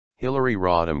Hillary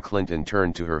Rodham Clinton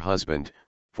turned to her husband,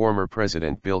 former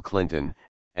President Bill Clinton,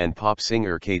 and pop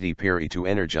singer Katy Perry to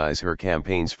energize her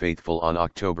campaign's faithful on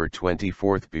October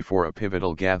 24 before a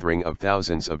pivotal gathering of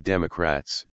thousands of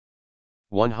Democrats.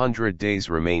 100 days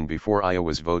remain before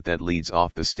Iowa's vote that leads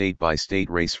off the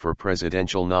state-by-state race for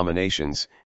presidential nominations,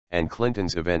 and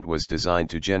Clinton's event was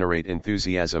designed to generate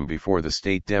enthusiasm before the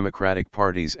state Democratic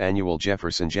Party's annual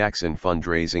Jefferson-Jackson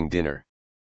fundraising dinner.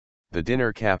 The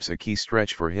dinner caps a key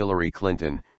stretch for Hillary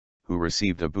Clinton, who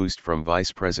received a boost from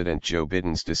Vice President Joe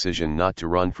Biden's decision not to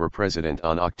run for president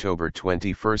on October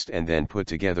 21 and then put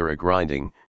together a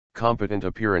grinding, competent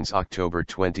appearance October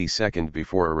 22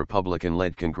 before a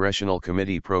Republican-led congressional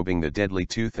committee probing the deadly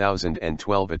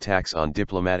 2012 attacks on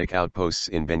diplomatic outposts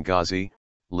in Benghazi,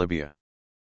 Libya.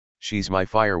 "She's my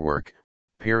firework,"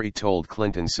 Perry told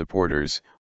Clinton supporters,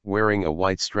 wearing a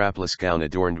white strapless gown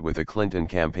adorned with a Clinton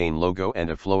campaign logo and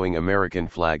a flowing American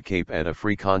flag cape at a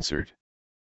free concert.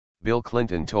 Bill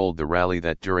Clinton told the rally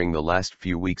that during the last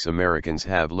few weeks Americans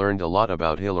have learned a lot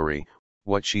about Hillary,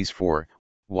 what she's for,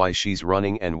 why she's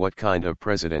running and what kind of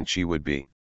president she would be.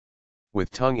 With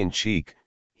tongue in cheek,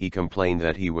 he complained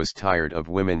that he was tired of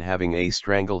women having a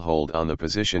stranglehold on the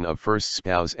position of first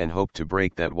spouse and hoped to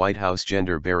break that White House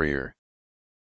gender barrier.